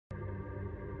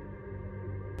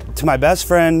To my best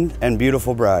friend and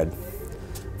beautiful bride,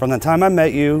 from the time I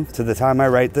met you to the time I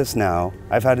write this now,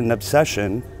 I've had an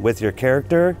obsession with your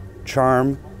character,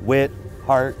 charm, wit,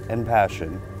 heart, and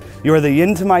passion. You are the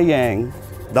yin to my yang,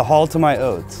 the hall to my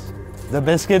oats, the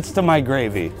biscuits to my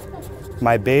gravy,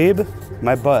 my babe,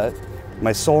 my butt,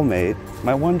 my soulmate,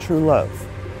 my one true love.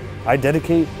 I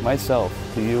dedicate myself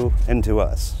to you and to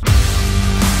us.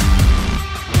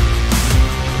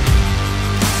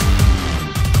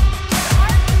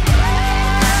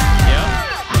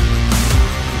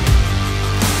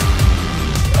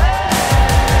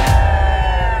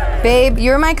 Babe,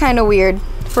 you're my kind of weird.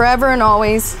 Forever and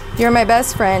always, you're my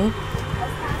best friend.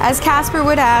 As Casper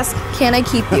would ask, can I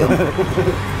keep you?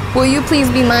 Will you please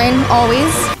be mine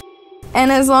always?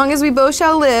 And as long as we both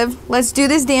shall live, let's do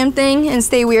this damn thing and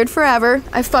stay weird forever.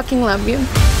 I fucking love you.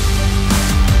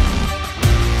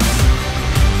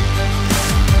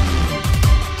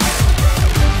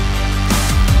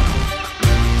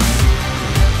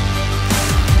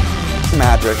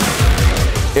 Magic.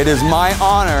 It is my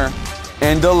honor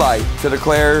and delight to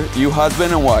declare you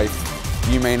husband and wife.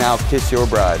 You may now kiss your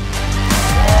bride.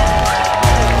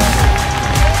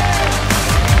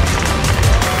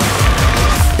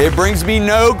 It brings me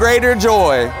no greater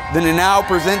joy than to now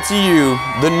present to you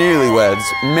the newlyweds,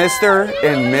 Mr.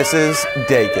 and Mrs.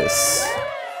 Dacus.